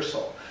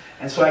universal.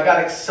 And so I got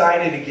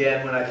excited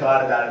again when I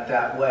thought about it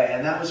that way.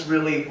 And that was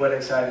really what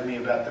excited me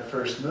about the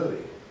first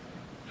movie.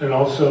 And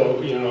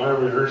also, I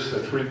rehearsed the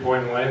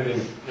three-point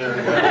landing.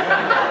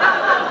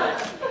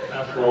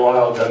 After a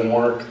while, it doesn't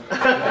work.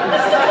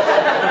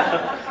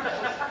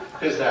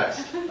 Who's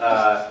next?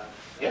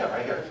 Yeah,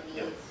 right here.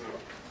 Yeah.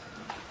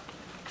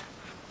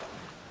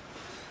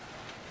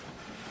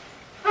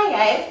 Hi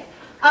guys.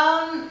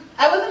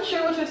 I wasn't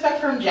sure what to expect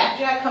from Jack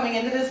Jack coming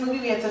into this movie.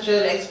 We had such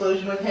an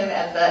explosion with him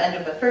at the end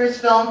of the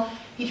first film.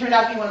 He turned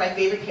out to be one of my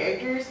favorite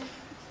characters,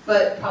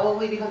 but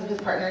probably because of his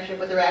partnership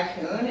with the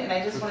raccoon. And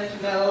I just wanted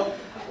to know,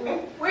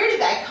 where did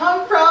that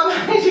come from?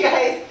 How did you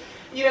guys,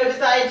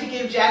 decide to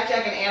give Jack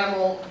Jack an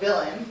animal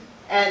villain?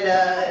 And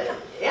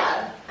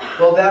yeah.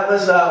 Well, that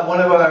was one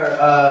of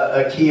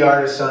our key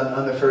artists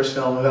on the first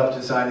film who helped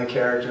design the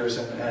characters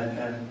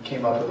and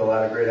came up with a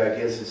lot of great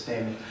ideas. His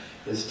name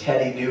is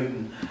Teddy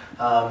Newton.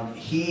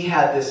 He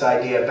had this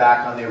idea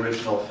back on the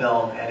original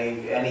film,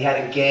 and he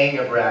had a gang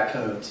of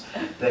raccoons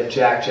that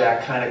Jack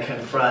Jack kind of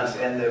confronts,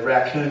 and the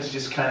raccoons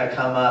just kind of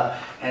come up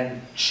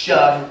and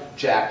shove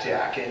Jack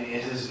Jack in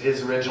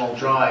his original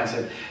drawings,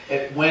 and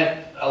it went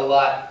a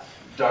lot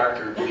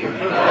darker, believe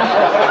it or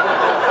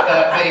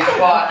not. They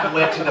fought and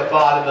went to the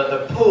bottom of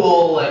the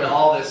pool and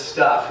all this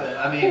stuff.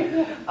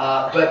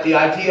 But the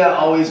idea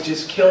always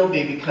just killed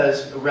me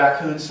because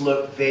raccoons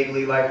look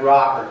vaguely like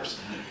robbers.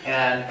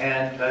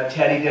 And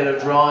Teddy did a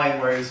drawing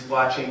where he's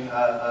watching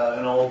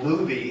an old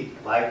movie,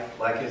 like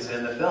is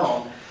in the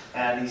film,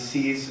 and he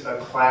sees a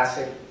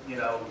classic,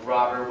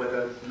 robber with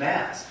a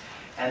mask.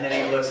 And then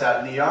he looks out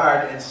in the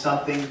yard and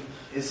something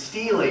is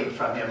stealing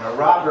from him. A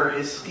robber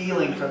is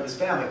stealing from his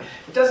family.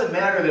 It doesn't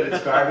matter that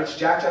it's garbage.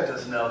 Jack Jack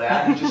doesn't know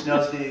that. He just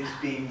knows that he's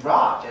being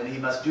robbed and he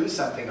must do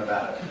something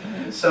about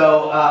it.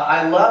 So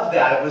I love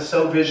that. It was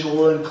so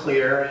visual and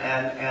clear,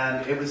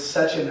 and it was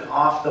such an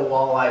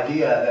off-the-wall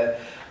idea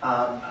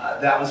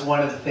that that was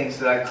one of the things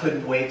that I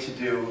couldn't wait to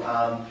do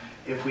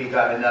if we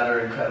got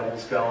another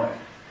Incredibles going.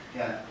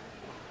 Yeah.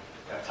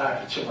 Got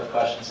time for two more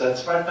questions. So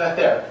it's right back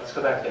there. Let's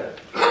go back there.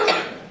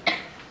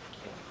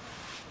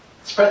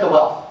 Spread the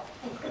wealth.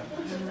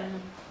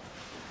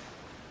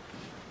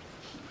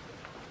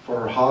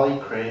 For Holly,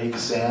 Craig,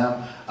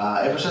 Sam,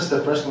 ever since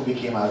the first movie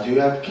came out, do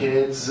you have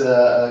kids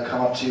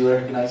come up to you,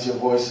 recognize your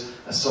voice,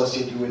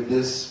 associate you with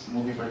this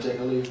movie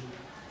particularly?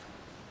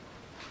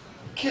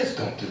 Kids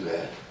don't do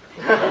that.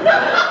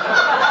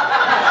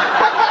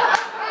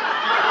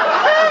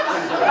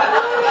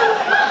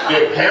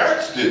 Their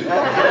parents do.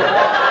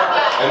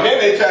 And then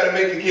they try to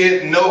make the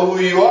kid know who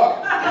you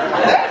are.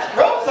 That's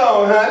Rope's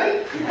on,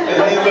 honey.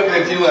 And he looking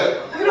at you like,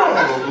 you don't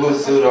have a blue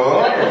suit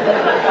on.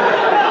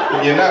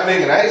 And you're not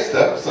making ice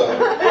stuff, so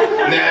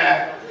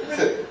nah.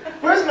 So,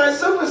 where's my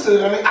super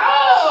suit? I mean,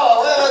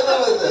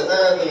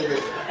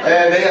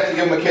 and they have to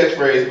give them a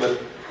catchphrase, but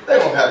they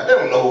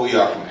don't know who we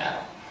are from now.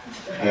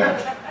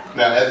 Yeah.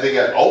 Now, as they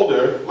got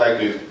older, like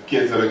the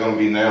kids that are going to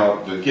be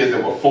now, the kids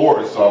that were 4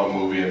 and saw the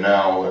movie are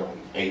now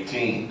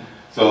 18.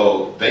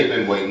 So they've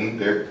been waiting.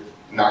 They're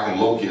knocking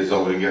little kids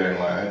over to get in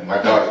line.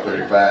 My daughter's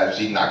 35.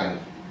 She's knocking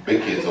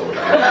big kids over to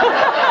get in line.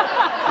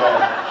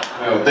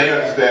 So, they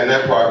understand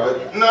that part.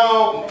 But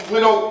no, we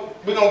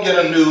don't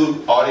get a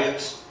new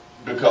audience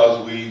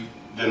because we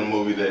did a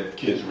movie that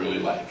kids really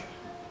like.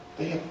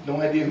 They have no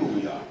idea who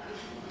we are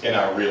in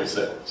our real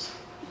selves.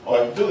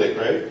 Or do they,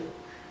 Craig?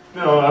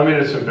 No, I mean,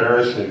 it's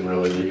embarrassing,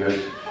 really, because,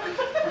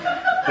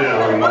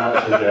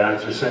 moms and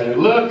dads are saying,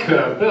 look,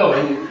 Bill,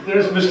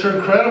 there's Mr.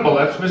 Incredible.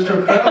 That's Mr.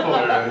 Incredible.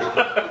 And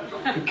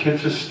the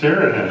kid's just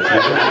staring at you.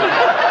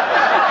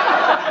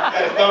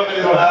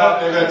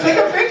 They're going to take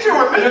a picture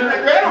with Mr.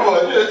 Incredible.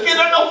 This kid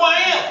don't know who I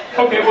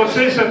am. Okay, well,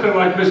 say something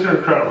like Mr.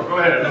 Incredible. Go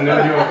ahead. And then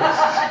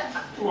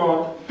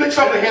well, pick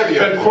something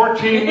heavier. It's been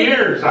 14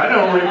 years. I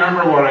don't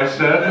remember what I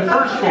said in the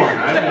first one.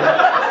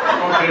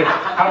 Okay,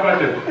 how about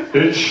this?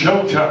 It's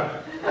showtime.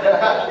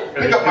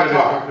 Pick up my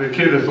car. The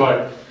kid is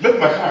like, lift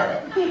my car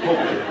up.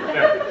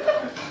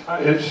 Yeah.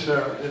 It's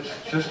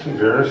just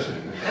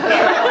embarrassing.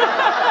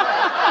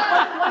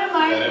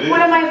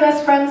 One of my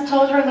best friends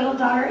told her little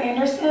daughter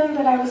Anderson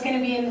that I was going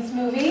to be in this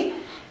movie,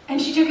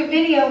 and she took a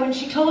video and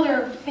she told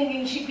her,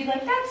 thinking she'd be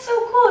like, "That's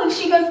so cool," and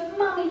she goes,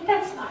 "Mommy,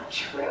 that's not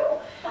true."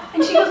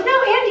 And she goes,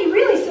 "No, Andy,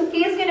 really,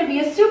 Sophia's going to be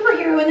a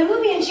superhero in the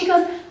movie," and she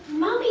goes,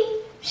 "Mommy,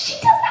 she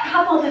doesn't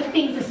have all the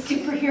things a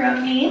superhero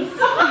needs.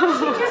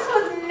 She just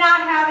was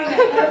not having it.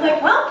 I was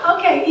like, well,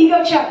 okay,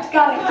 ego checked.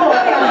 Got it. Cool.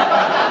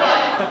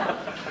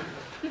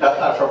 Thanks.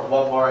 Time for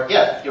one more.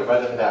 Yeah, you're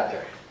right in the back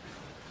there.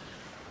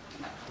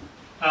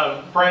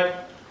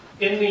 Brett,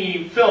 in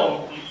the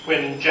film,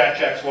 when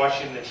Jack's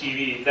watching the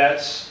TV,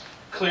 that's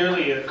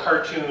clearly a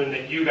cartoon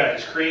that you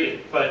guys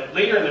created. But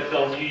later in the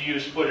film, you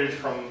used footage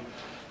from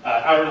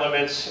Outer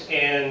Limits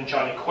and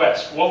Johnny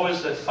Quest. What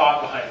was the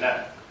thought behind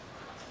that?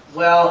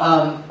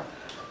 Well,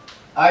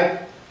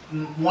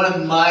 one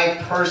of my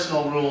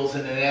personal rules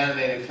in an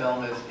animated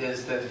film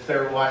is that if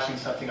they're watching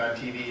something on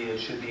TV, it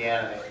should be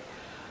animated.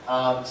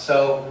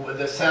 So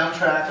the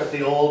soundtrack of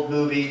the old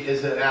movie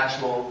is an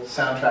actual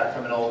soundtrack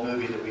from an old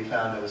movie that we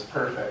found that was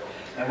perfect,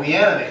 and we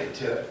animated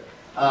to it.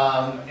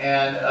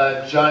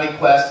 Johnny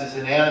Quest is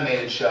an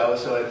animated show,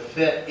 so it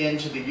fit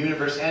into the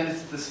universe, and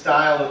it's the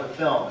style of the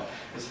film.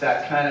 It's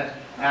that kind of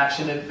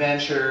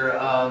action-adventure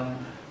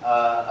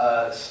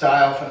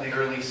style from the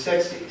early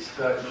 60s,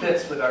 so it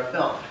fits with our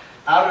film.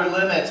 Outer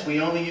Limits, we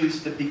only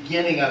used the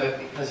beginning of it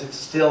because it's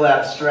still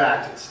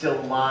abstract. It's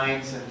still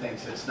lines and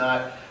things. It's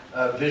not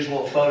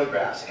visual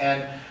photographs.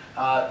 And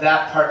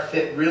that part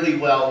fit really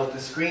well with the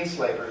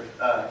screenslaver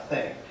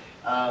thing.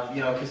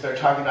 Because they're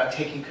talking about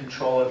taking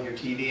control of your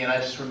TV. And I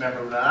just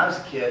remember when I was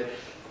a kid,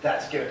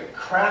 that scared the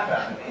crap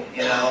out of me.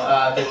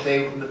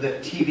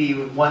 That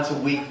TV once a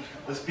week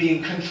was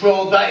being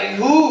controlled by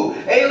who?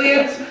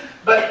 Aliens?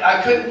 But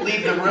I couldn't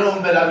leave the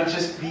room, but I would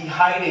just be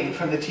hiding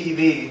from the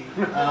TV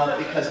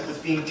because it was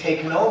being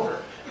taken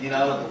over.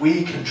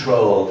 We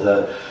control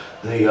the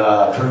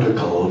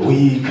vertical,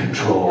 we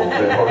control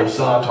the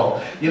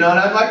horizontal. And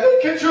I'm like, they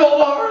control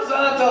the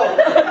horizontal.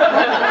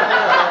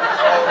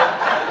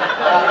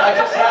 I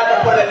just had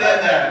to put it in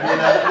there,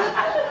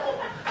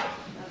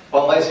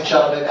 Well, ladies and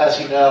gentlemen, as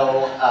you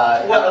know...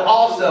 well,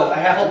 also, I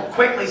have to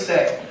quickly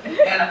say,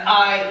 and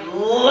I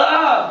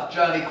love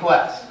Johnny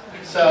Quest.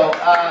 So, a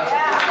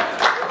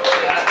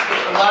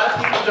lot of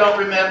people don't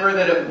remember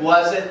that it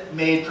wasn't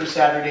made for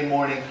Saturday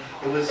morning.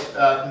 It was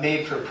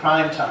made for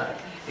prime time.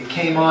 It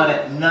came on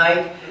at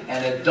night,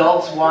 and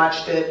adults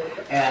watched it,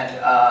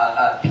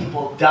 and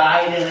people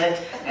died in it,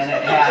 and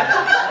it had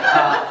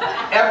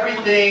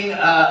everything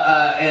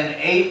an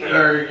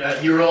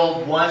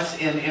 8-year-old wants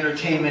in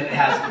entertainment. It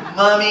has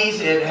mummies,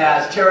 it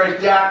has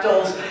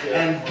pterodactyls,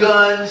 and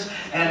guns,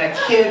 and a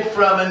kid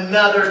from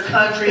another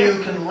country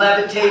who can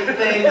levitate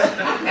things,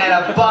 and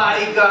a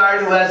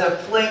bodyguard who has a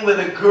fling with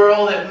a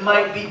girl that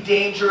might be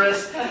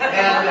dangerous,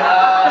 and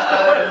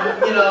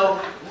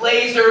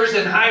lasers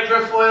and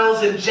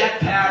hydrofoils and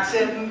jetpacks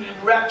and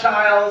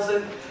reptiles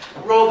and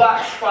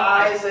robot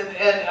spies,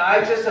 and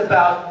I just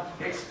about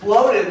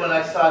exploded when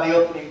I saw the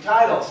opening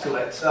titles to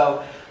it.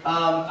 So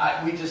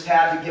we just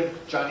had to give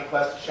Johnny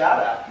Quest a shout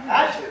out.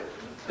 Had to.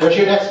 There's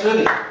your next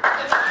movie.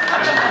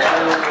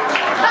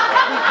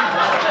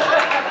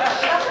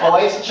 Well,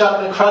 ladies and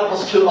gentlemen,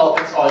 Incredibles 2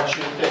 opens on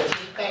June 15th.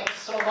 Thanks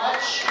so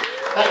much.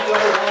 Thank you,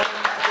 everyone.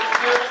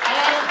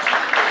 And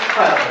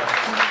Incredibles.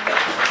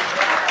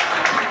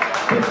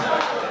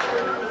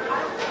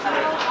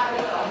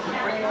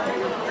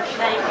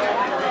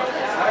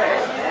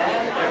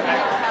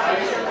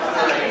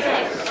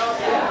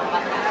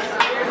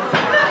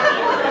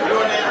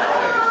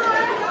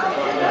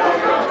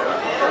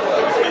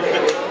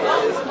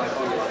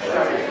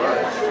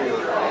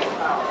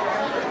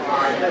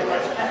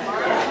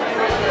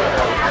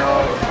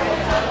 No.